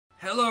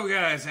Hello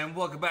guys, and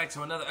welcome back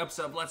to another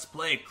episode of Let's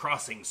Play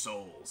Crossing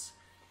Souls.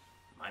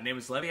 My name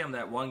is Levy, I'm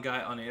that one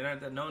guy on the internet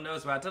that no one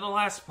knows about. In the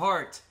last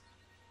part,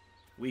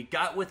 we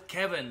got with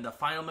Kevin, the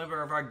final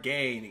member of our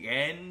gang,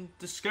 and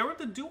discovered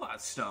the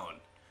Duat Stone.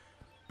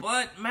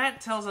 But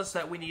Matt tells us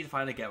that we need to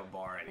find a Gamma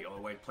Bar, and the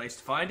only place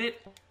to find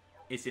it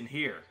is in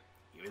here.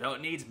 Even though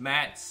it needs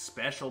Matt's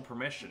special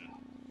permission.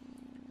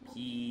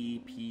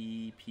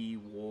 P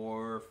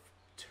Wharf,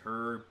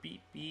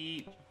 beep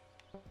beep.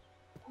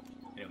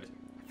 Anyways,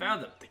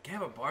 found them. The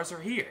Gamma Bars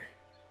are here.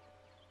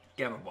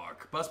 Gamma Bar,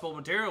 combustible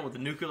material with a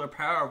nuclear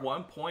power of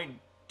 1.21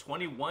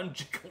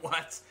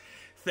 gigawatts.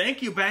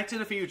 Thank you, Back to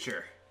the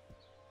Future.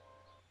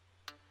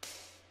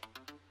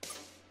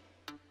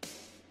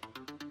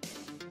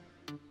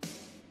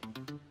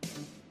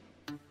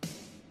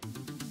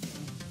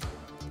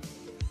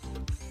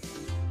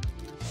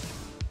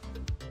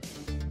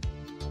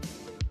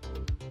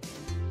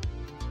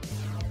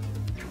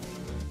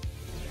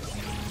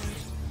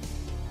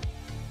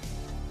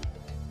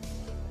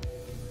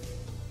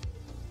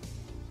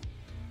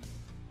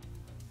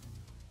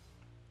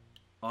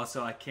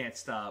 Also, I can't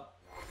stop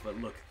but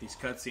look at these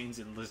cutscenes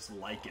and just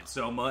like it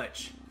so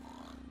much.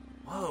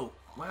 Whoa,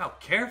 wow,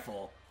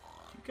 careful.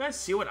 Do you guys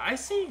see what I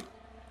see?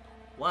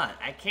 What?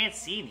 I can't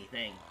see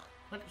anything.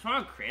 What's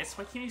wrong, Chris?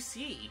 What can you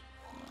see?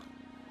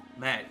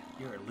 Matt,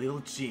 you're a little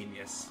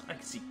genius. I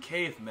can see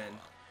cavemen.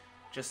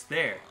 Just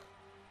there.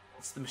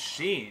 It's the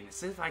machine.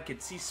 It's as if I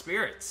could see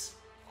spirits.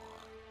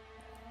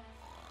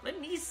 Let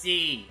me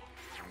see.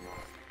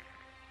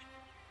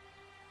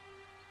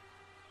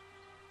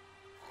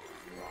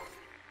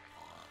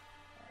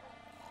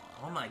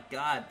 Oh my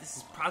god, this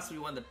is possibly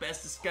one of the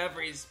biggest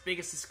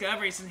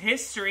discoveries in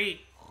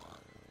history.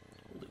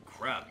 Holy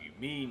crap, you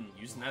mean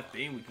using that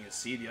thing we can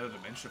see the other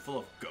dimension full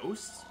of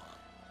ghosts?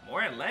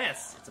 More or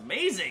less. It's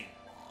amazing.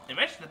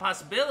 Imagine the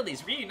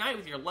possibilities. Reunite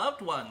with your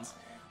loved ones.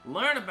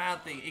 Learn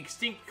about the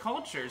extinct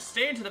cultures.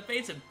 Stare into the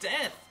face of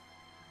death.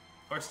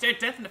 Or stare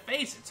death in the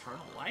face.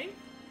 Eternal life?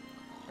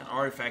 An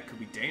artifact could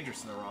be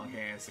dangerous in the wrong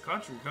hands. The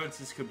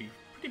consequences could be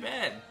pretty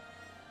bad.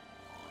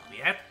 We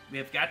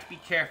have got to be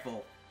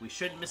careful. We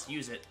shouldn't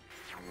misuse it.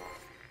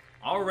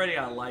 Already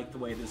I like the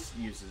way this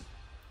uses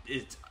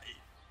it.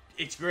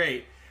 It's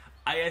great.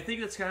 I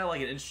think that's kind of like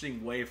an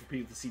interesting way for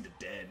people to see the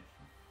dead.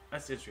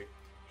 That's interesting.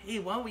 Hey,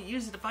 why don't we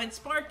use it to find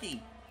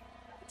Sparky?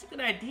 It's a good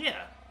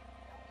idea.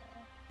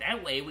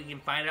 That way we can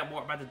find out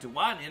more about the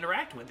Duat and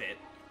interact with it.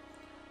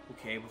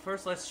 Okay, but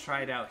first let's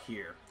try it out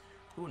here.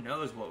 Who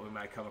knows what we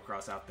might come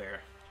across out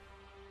there.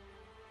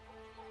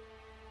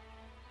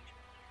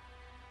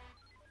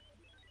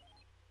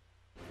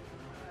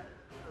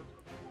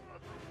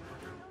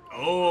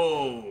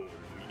 Oh,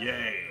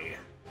 yay.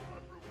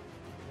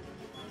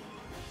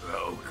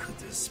 How could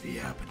this be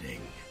happening?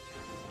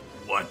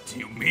 What do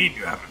you mean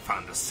you haven't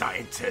found a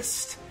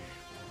scientist?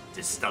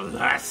 This is the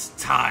last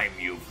time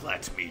you've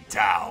let me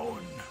down.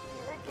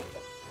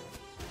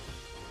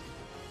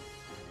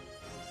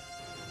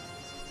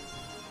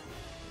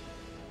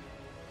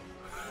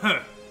 Huh,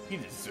 he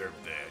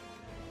deserved that.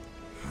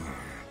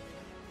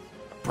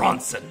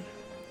 Bronson,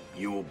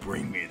 you will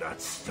bring me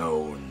that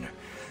stone.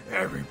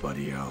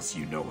 Everybody else,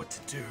 you know what to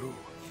do.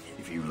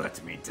 If you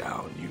let me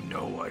down, you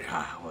know what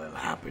will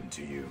happen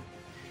to you.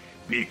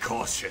 Be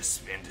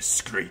cautious and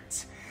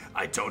discreet.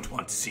 I don't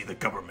want to see the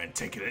government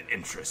taking an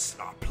interest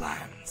in our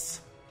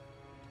plans.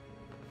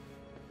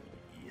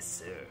 Yes,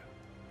 sir.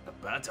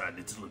 About our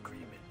little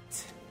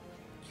agreement.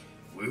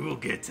 We will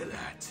get to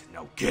that.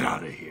 Now get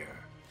out of here.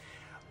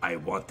 I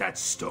want that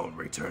stone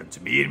returned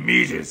to me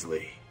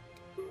immediately.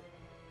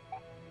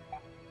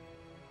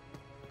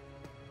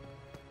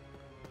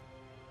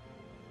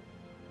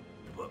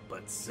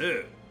 But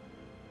sir,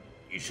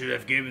 you should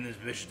have given this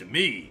mission to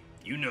me.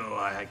 You know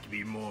I can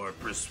be more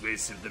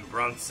persuasive than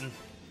Bronson.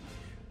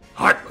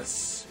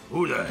 Heartless!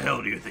 Who the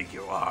hell do you think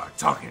you are,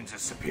 talking to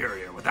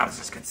Superior without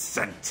his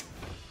consent?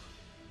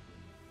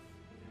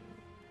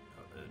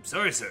 I'm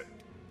sorry, sir.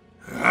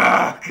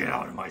 Get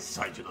out of my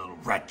sight, you little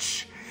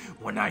wretch.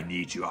 When I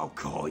need you, I'll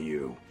call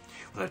you.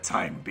 For the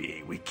time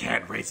being, we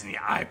can't raise any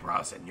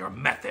eyebrows, and your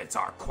methods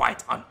are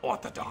quite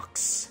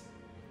unorthodox.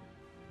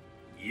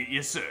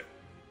 Yes, sir.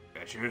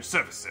 At your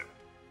service, sir.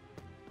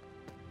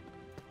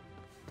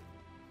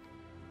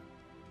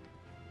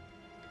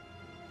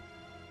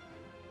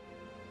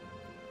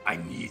 I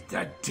need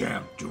that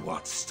damn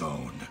Duat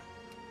stone.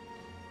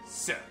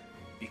 Sir,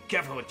 be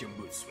careful with your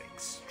mood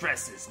swings.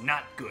 Stress is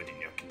not good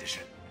in your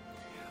condition.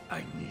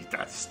 I need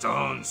that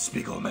stone,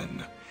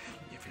 Spiegelman.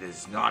 If it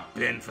has not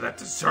been for that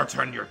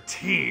deserter on your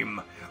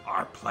team,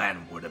 our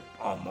plan would have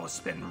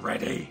almost been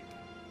ready.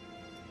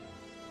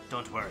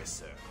 Don't worry,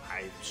 sir.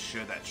 I'm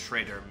sure that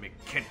traitor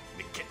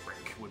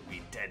McKittrick would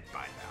be dead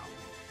by now.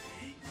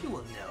 You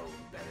will know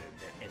better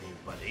than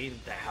anybody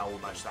how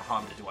much the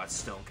harm the Duat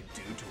Stone could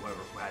do to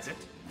whoever who has it.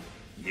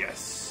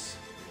 Yes.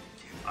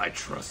 I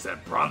trust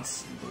that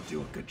Bronson will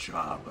do a good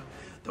job.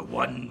 The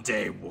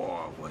one-day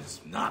war was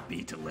not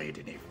be delayed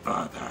any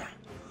further.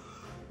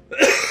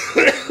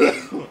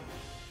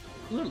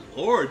 Good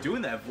lord,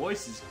 doing that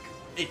voice is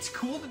It's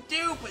cool to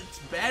do, but it's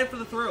bad for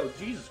the throat.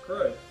 Jesus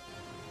Christ.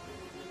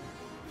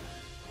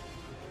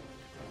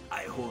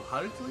 I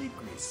wholeheartedly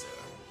agree, sir.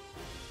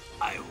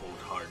 I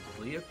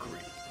wholeheartedly agree.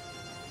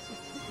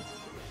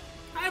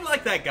 I'm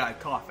like that guy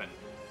coughing.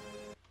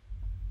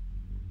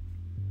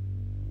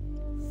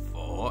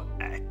 For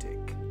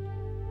Attic.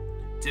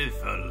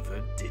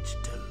 Devolver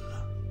Digital.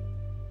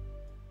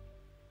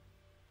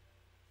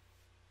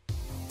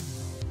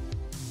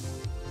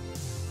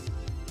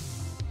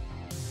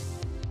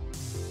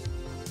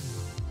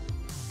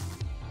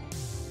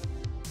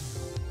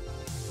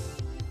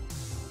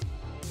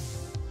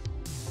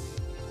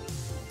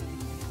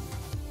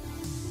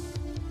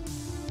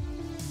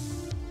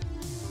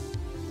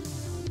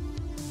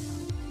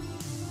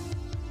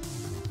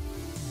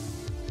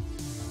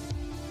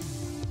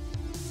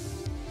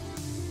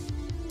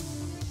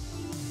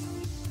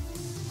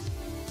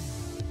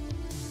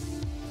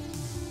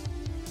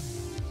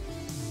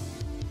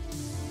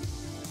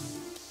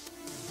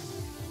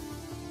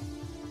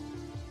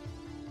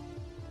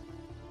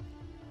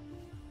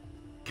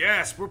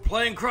 Gasp, we're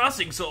playing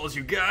Crossing Souls,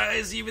 you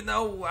guys, even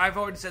though I've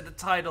already said the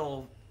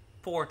title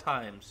 4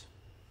 times.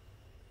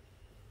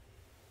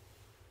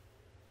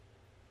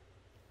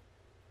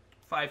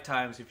 5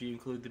 times if you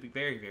include the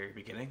very, very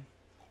beginning.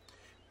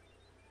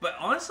 But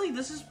honestly,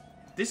 this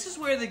is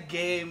where the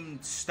game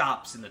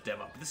stops in the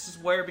demo. This is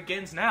where it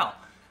begins now.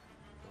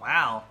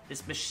 Wow,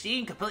 this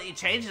machine completely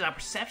changes our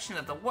perception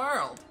of the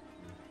world.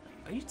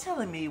 Are you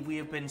telling me we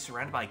have been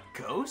surrounded by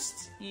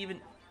ghosts?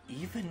 Even...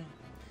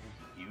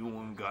 You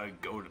one gotta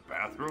go to the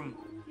bathroom?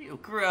 You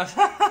gross.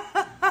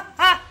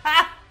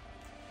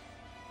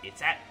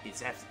 It's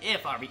as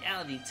if our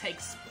reality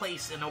takes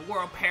place in a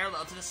world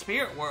parallel to the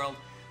spirit world.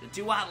 The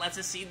Duat lets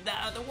us see the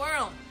other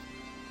world.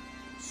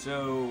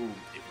 So,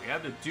 if we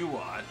have the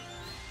Duat,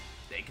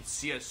 they can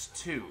see us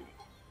too,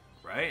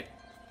 right?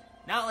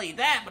 Not only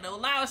that, but it'll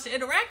allow us to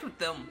interact with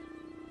them.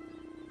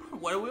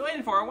 What are we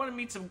waiting for? I want to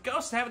meet some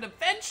ghosts and have an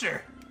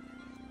adventure.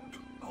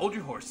 Hold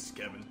your horses,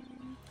 Kevin.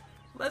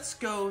 Let's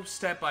go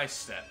step by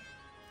step.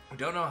 We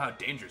don't know how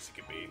dangerous it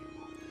can be.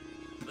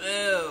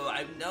 Boo,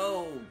 I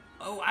know.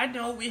 Oh, I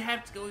know. We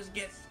have to go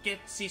get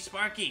see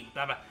Sparky.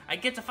 Blah, blah. I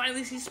get to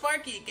finally see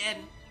Sparky again.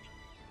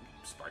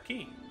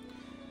 Sparky?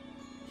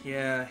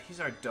 Yeah, he's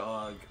our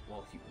dog.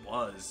 Well, he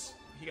was.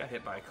 He got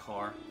hit by a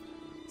car.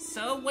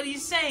 So, what do you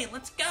say?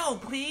 Let's go,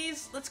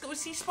 please. Let's go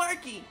see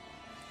Sparky.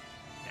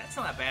 That's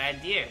not a bad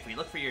idea. If we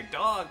look for your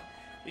dog,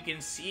 we can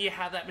see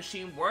how that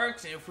machine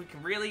works and if we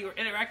can really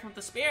interact with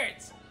the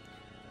spirits.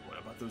 What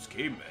about those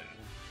cavemen?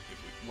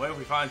 What if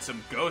we find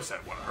some ghosts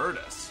that want to hurt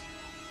us?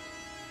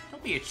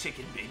 Don't be a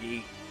chicken,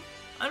 Biggie.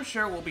 I'm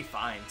sure we'll be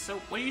fine. So,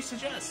 what do you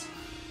suggest?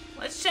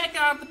 Let's check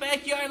out the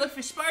backyard and look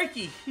for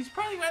Sparky. He's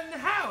probably right in the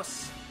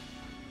house.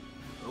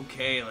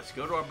 Okay, let's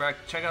go to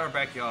check out our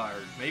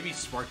backyard. Maybe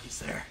Sparky's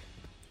there.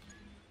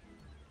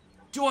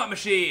 Duat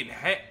machine!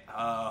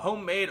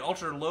 Homemade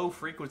ultra-low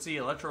frequency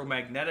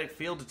electromagnetic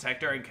field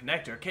detector and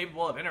connector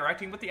capable of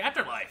interacting with the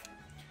afterlife.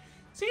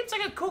 Seems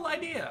like a cool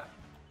idea.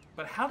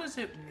 But how does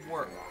it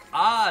work?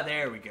 Ah,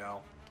 there we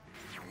go.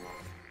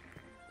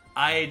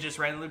 I just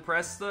randomly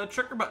pressed the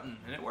trigger button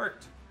and it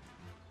worked.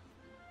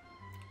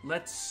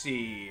 Let's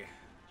see.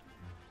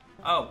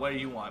 Oh, what do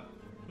you want?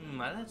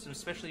 I had some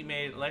specially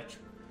made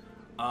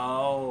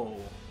Oh.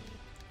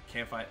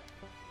 Can't find...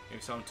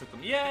 Maybe someone took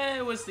them. Yeah,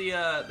 it was the,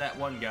 that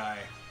one guy.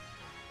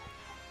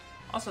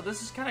 Also,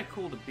 this is kind of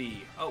cool to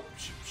be. Oh,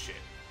 shit.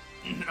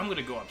 I'm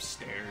gonna go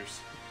upstairs.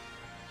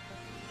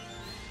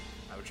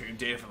 I retrieved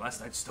data from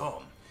last night's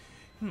storm.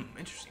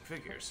 Interesting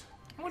figures.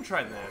 I'm gonna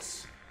try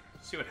this.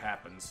 See what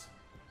happens.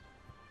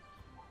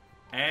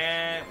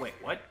 And... wait,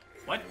 what?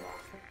 What?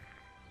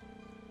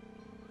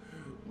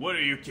 What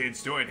are you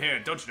kids doing here?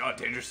 Don't you know how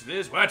dangerous it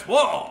is? We're at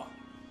war!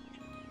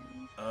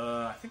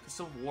 I think the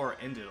Civil War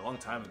ended a long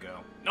time ago.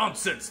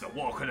 Nonsense! The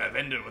war could have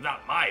ended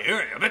without my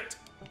hearing of it!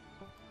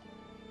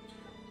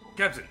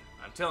 Captain,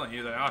 I'm telling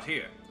you they're not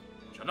here.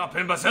 Shut up,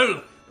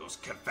 imbecile! Those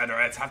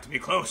Confederates have to be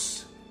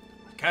close.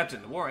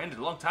 Captain, the war ended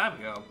a long time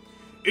ago.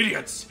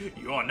 Idiots!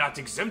 You are not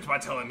exempt by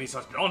telling me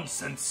such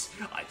nonsense!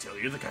 I tell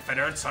you the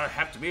Confederates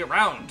have to be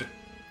around!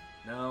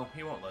 No,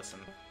 he won't listen.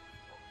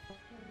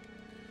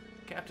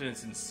 Captain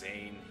is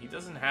insane. He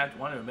doesn't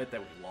want to admit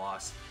that we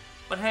lost.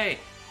 But hey,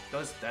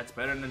 that's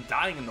better than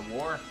dying in the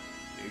war.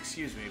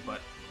 Excuse me, but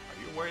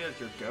are you worried that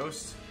you're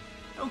ghosts?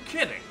 No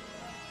kidding.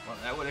 Well,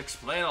 that would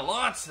explain a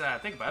lot.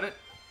 Think about it.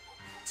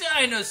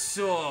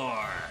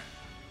 Dinosaur!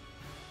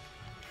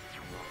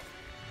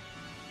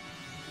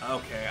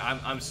 Okay,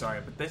 I'm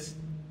sorry, but this...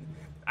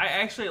 I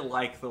actually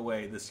like the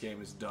way this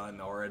game is done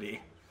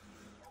already.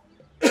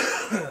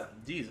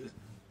 Jesus.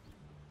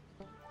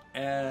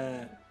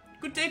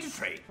 Good day to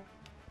trade.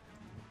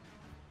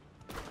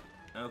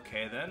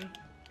 Okay, then.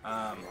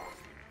 Let's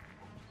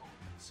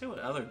see what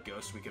other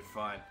ghosts we could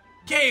find.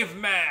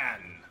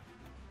 Caveman!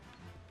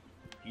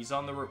 He's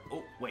on the roof.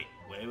 Oh, wait.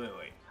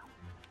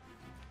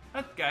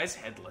 That guy's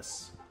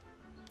headless.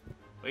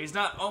 But he's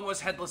not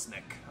almost headless,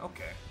 Nick.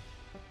 Okay.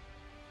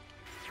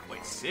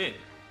 Wait, Sid.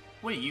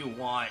 What do you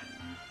want?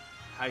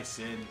 Hi,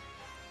 Sid.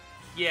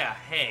 Yeah,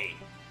 hey.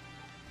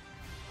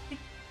 He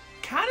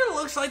kind of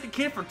looks like the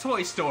kid from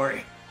Toy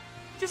Story.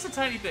 Just a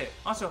tiny bit.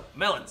 Also,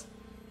 melons.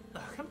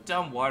 Ugh, I'm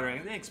done watering. I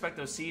didn't expect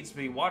those seeds to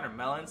be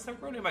watermelons. They're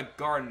ruining my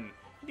garden.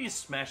 I need to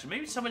smash them.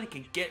 Maybe somebody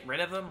can get rid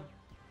of them.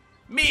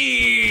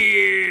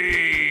 Me!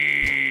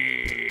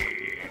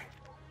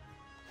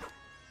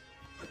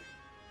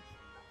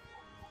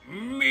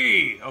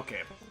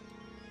 Okay.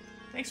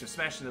 Thanks for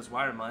smashing those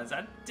watermelons.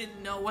 I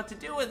didn't know what to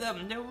do with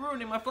them. They're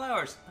ruining my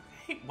flowers. I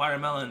hate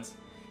watermelons.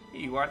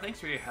 Here you are. Thanks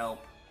for your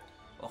help.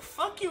 Well,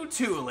 fuck you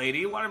too,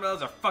 lady.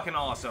 Watermelons are fucking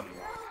awesome.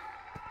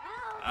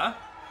 Huh?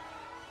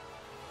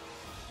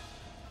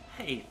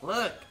 Hey,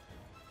 look.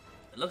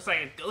 It looks like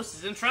a ghost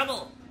is in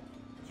trouble.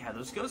 Yeah,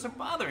 those ghosts are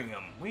bothering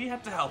him. We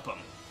have to help him.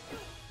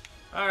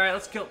 Alright,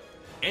 let's kill...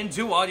 In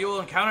Duat, you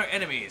will encounter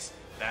enemies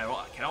that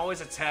can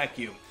always attack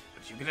you.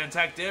 But you can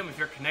attack them if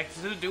you're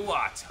connected to the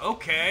Duat.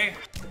 Okay.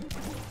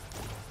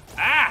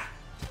 Ah!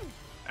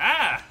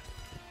 Ah!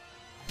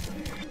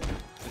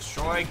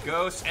 Destroy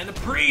ghosts and the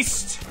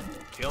priest!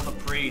 Kill the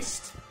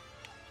priest.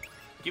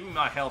 Give me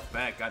my health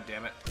back,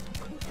 goddammit.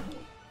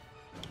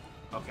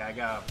 Okay, I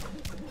got...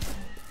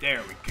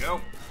 There we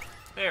go.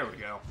 There we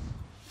go.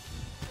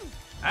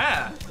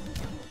 Ah!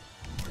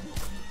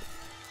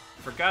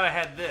 Forgot I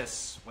had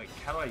this. Wait,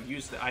 how do I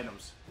use the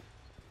items?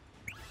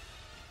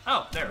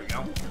 Oh, there we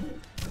go.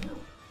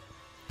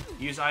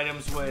 Use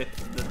items with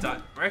the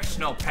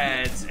directional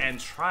pads and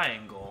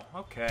triangle.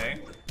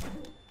 Okay.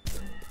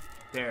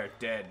 They're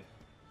dead.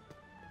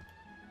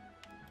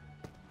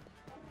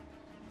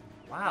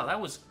 Wow, that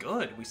was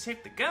good. We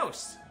saved the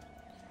ghost.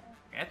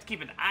 I have to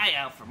keep an eye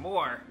out for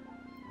more.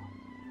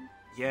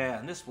 Yeah,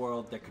 in this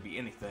world, there could be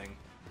anything.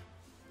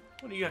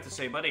 What do you have to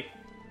say, buddy?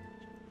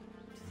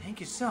 Thank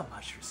you so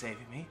much for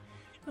saving me.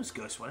 Those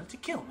ghosts wanted to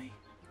kill me.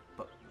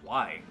 But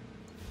why?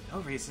 No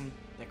reason.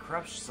 They're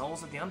corrupt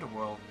souls of the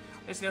underworld.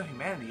 There's no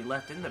humanity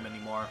left in them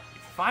anymore. If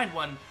you find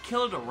one,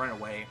 kill it or run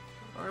away,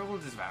 or it will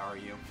devour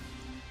you.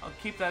 I'll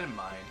keep that in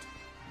mind.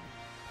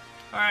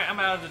 Alright, I'm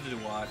out of the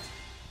Duat.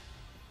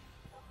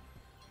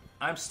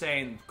 I'm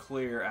staying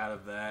clear out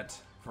of that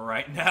for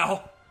right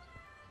now.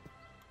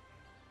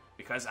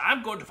 Because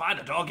I'm going to find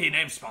a doggy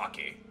named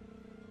Sparky.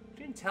 You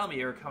didn't tell me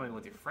you were coming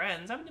with your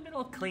friends. I'm in the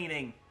middle of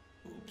cleaning.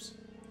 Oops.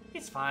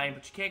 It's fine,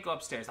 but you can't go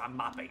upstairs. I'm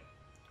mopping.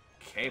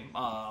 Okay,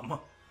 Mom.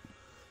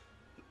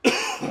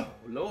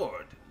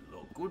 Lord.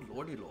 Good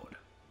lordy lord.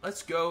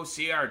 Let's go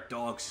see our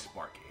dog,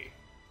 Sparky.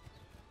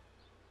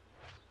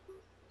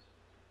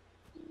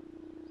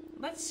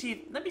 Let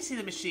me see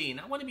the machine.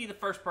 I want to be the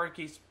first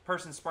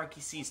person Sparky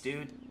sees,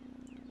 dude.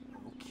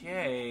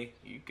 Okay,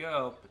 here you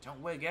go. But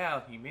don't wig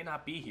out. You may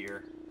not be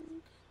here.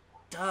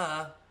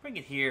 Duh. Bring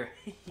it here.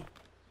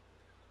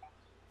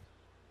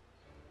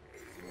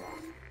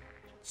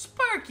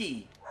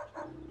 Sparky!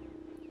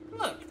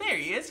 Look, there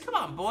he is. Come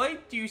on, boy.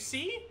 Do you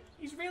see?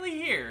 He's really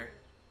here.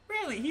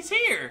 Really, he's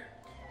here.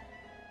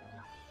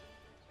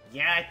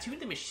 Yeah, I tuned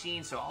the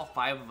machine so all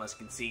 5 of us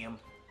can see him.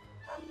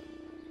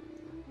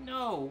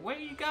 No, where are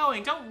you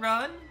going? Don't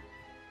run.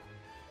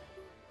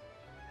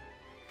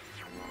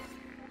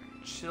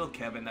 Chill,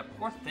 Kevin. That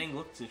poor thing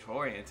looked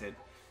disoriented.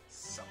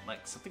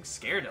 Something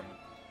scared him.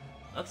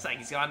 Looks like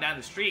he's gone down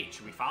the street.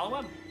 Should we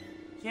follow him?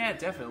 Yeah,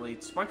 definitely.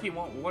 Sparky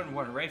won't run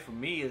away from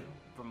me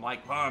from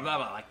like blah blah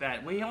blah like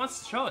that. Well, he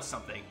wants to show us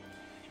something.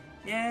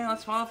 Yeah,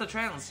 let's follow the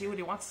trail and see what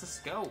he wants us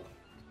to go.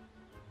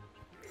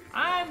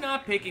 I'm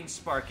not picking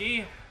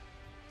Sparky.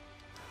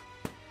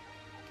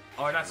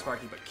 Or not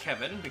Sparky, but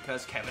Kevin,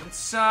 because Kevin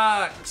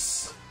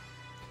sucks.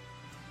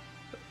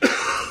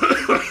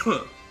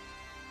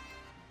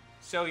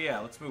 So yeah,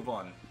 let's move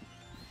on.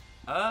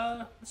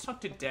 Let's talk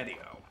to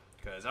Daddy-O,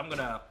 because I'm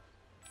gonna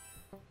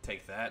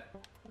take that.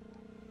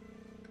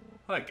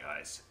 Hi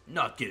guys.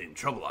 Not get in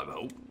trouble, I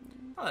hope.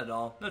 Not at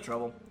all, no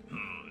trouble.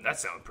 That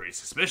sounds pretty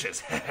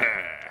suspicious.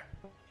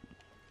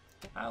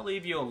 I'll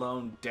leave you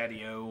alone,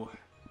 Daddy-O.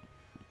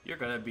 You're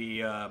gonna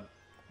be,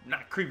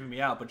 not creeping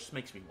me out, but just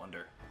makes me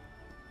wonder.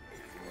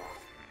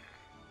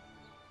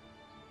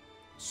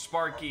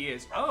 Sparky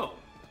is... Oh!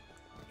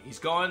 He's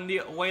gone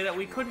the way that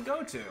we couldn't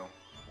go to.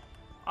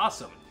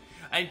 Awesome.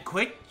 And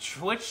quick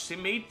switch to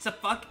meet the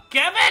fuck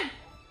Kevin!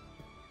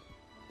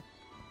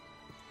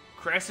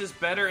 Cress is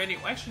better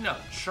anyway. Actually, no.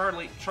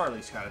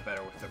 Charlie's kind of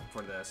better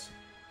for this.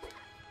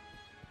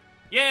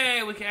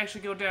 Yay! We can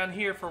actually go down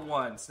here for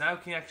once. Now we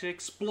can actually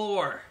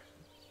explore.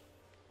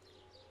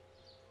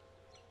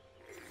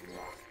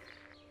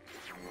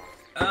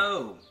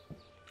 Oh.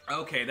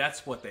 Okay,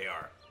 that's what they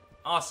are.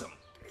 Awesome.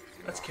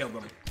 Let's kill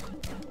them.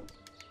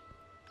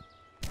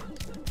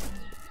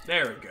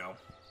 There we go.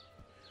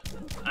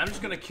 I'm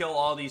just gonna kill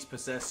all these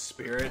possessed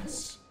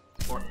spirits.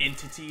 Or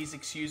entities,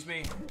 excuse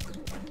me.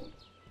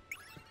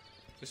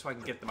 Just so I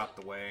can get them out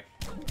the way.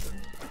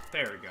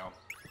 There we go.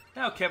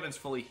 Now Kevin's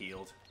fully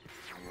healed.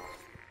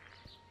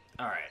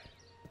 Alright.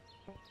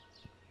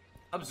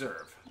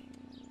 Observe.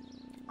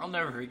 I'll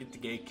never forget the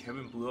day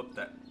Kevin blew up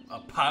a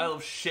pile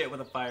of shit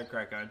with a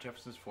firecracker on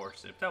Jefferson's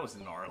force. That was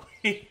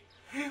gnarly.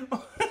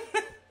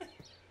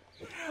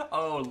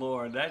 Oh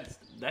lord,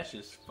 that's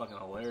just fucking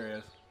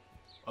hilarious.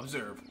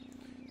 Observe.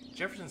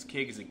 Jefferson's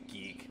Kid is a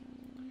geek.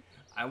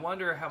 I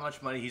wonder how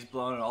much money he's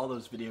blown on all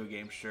those video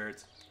game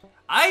shirts.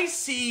 I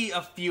see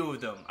a few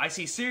of them. I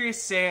see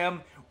Serious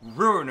Sam,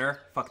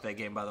 Ruiner, fuck that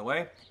game by the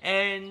way,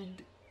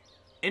 and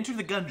Enter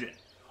the Gungeon.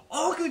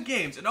 All good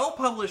games, and all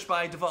published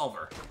by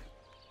Devolver.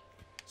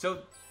 So,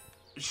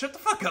 shut the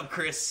fuck up,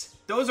 Chris.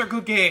 Those are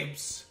good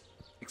games.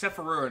 Except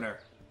for Ruiner.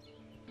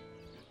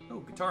 Oh,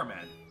 Guitar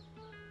Man.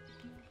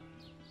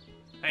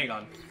 Hang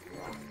on.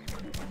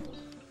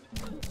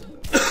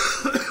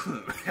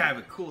 I have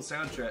a cool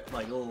soundtrack,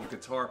 like a little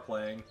guitar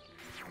playing.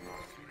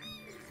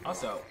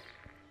 Also,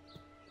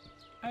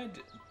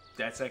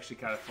 that's actually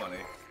kind of funny.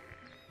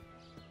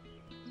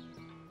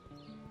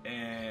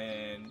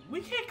 And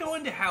we can't go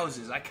into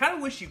houses. I kind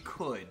of wish you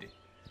could.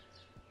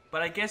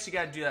 But I guess you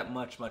gotta do that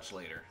much, much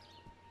later.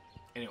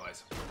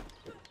 Anyways,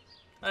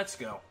 let's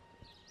go.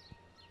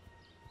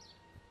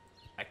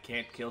 I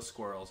can't kill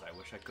squirrels. I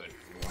wish I could.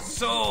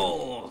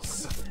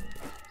 Souls!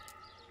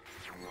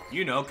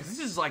 You know, because this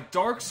is like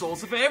Dark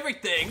Souls of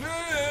everything.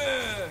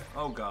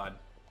 Oh god.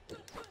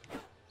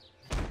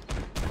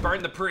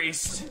 Burn the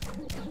priest.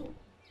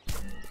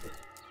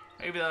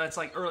 Maybe that's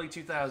like early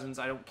 2000s.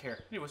 I don't care.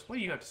 Anyways, what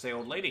do you have to say,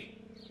 old lady?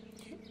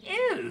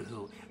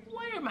 Oh,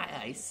 what am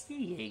I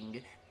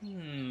seeing?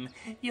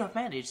 You have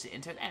managed to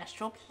enter an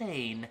astral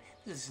plane.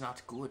 This is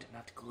not good,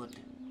 not good.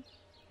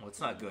 What's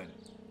not good?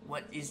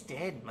 What is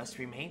dead must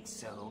remain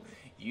so.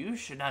 You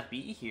should not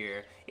be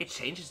here. It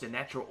changes the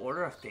natural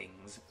order of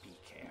things. Be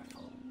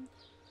careful.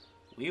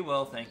 We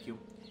will, thank you.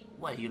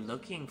 What you're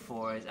looking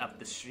for is up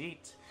the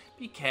street.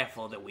 Be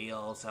careful, the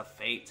wheels of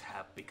fate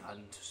have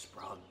begun to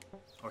sprung.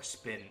 Or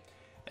spin.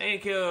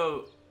 Thank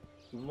you,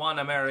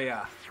 Juana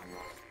Maria.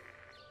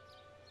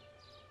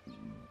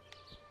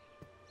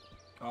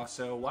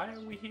 Also, why are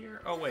we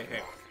here? Oh, wait,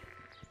 hey.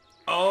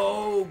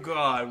 Oh,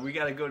 God, we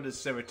gotta go to the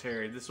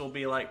cemetery. This will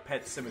be like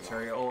Pet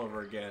Cemetery all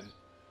over again.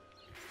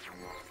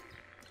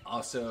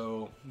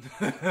 Also,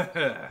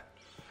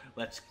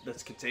 let's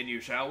continue,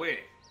 shall we?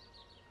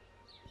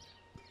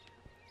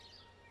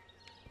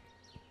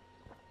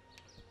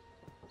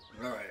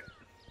 Alright.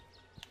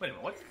 Wait a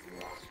minute, what?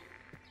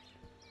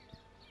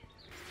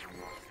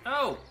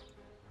 Oh!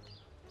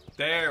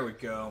 There we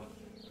go.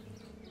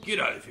 Get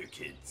out of here,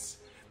 kids.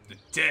 The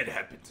dead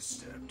have been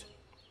disturbed.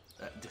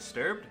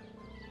 Disturbed?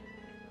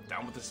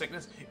 Down with the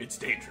sickness? It's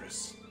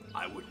dangerous.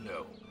 I would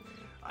know.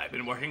 I've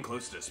been working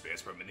close to space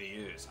for many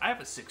years. I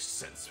have a sixth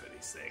sense for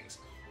these things.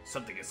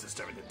 Something is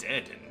disturbing the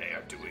dead, and they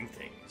are doing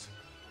things.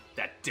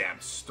 That damn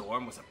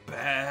storm was a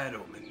bad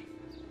omen.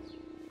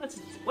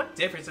 What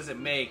difference does it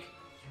make?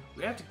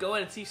 We have to go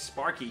in and see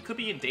Sparky. He could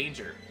be in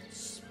danger.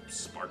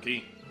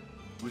 Sparky?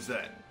 Who's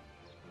that?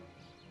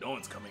 No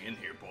one's coming in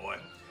here, boy.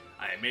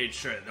 I made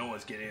sure that no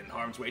one's getting in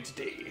harm's way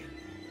today.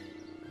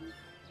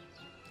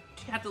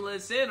 You have to let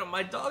us in, or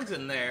my dog's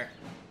in there.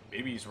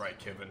 Maybe he's right,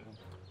 Kevin.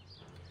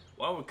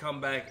 Why don't we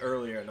come back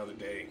earlier another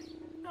day?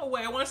 No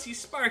way, I want to see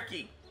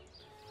Sparky.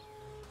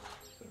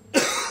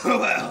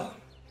 Well,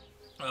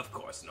 of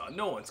course not.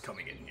 No one's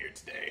coming in here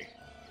today.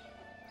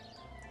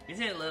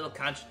 Isn't it a little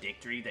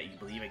contradictory that you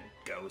believe in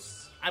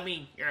ghosts? I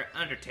mean, you're an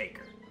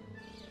Undertaker.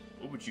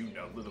 What would you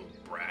know, little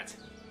brat?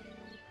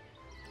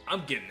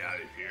 I'm getting out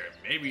of here.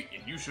 Maybe,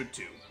 and you should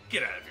too.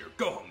 Get out of here.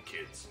 Go home,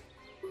 kids.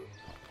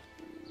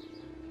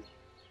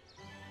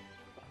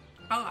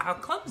 Oh, how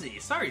clumsy.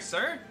 Sorry,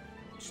 sir.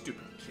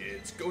 Stupid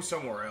kids. Go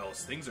somewhere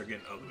else. Things are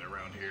getting ugly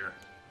around here.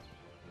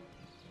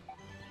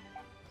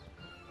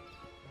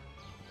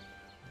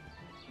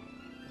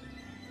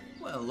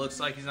 Well, it looks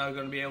like he's not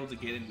going to be able to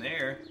get in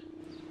there.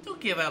 Don't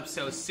give up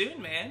so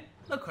soon, man.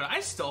 Look what I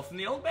stole from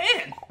the old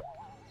man.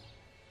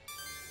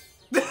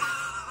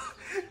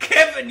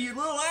 Kevin, you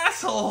little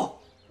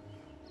asshole!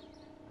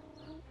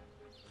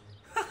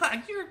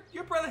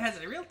 your brother has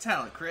a real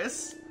talent,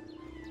 Chris.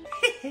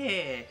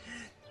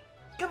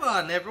 Come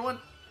on, everyone.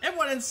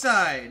 Everyone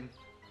inside.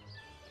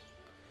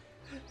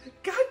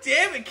 God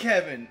damn it,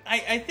 Kevin.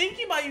 I think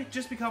you might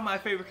just become my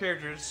favorite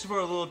character just for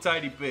a little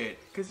tiny bit.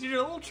 Because you're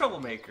a little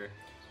troublemaker.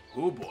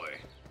 Oh boy.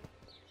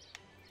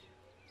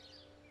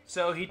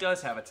 So he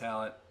does have a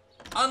talent.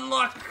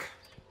 Unlock!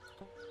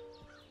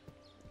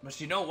 But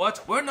you know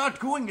what? We're not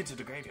going into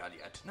the graveyard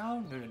yet.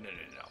 No.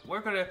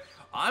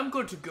 I'm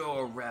going to go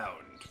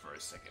around for a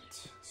second.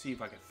 See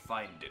if I can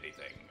find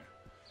anything.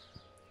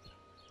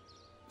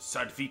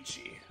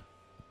 Sadvici.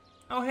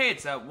 Oh hey,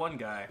 it's that one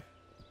guy.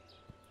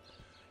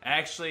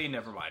 Actually,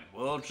 never mind.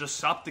 We'll just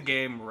stop the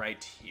game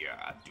right here,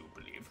 I do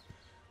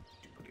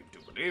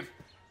believe.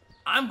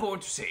 I'm going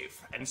to save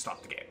and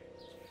stop the game.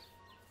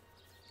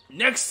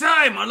 Next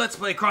time on Let's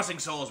Play Crossing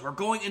Souls, we're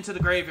going into the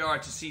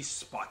graveyard to see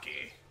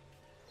Sparky.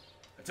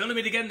 Until we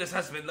meet again, this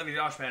has been Levy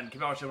Joshman.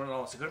 Keep on watching and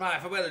all. So goodbye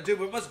for better do,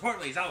 but most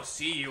importantly, I'll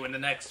see you in the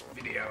next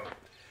video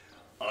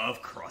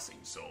of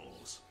Crossing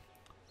Souls.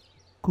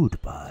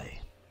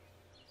 Goodbye.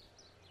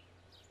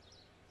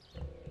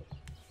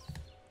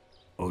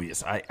 Oh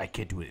yes, I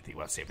can't do anything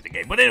while saving the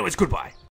game. But anyways, goodbye.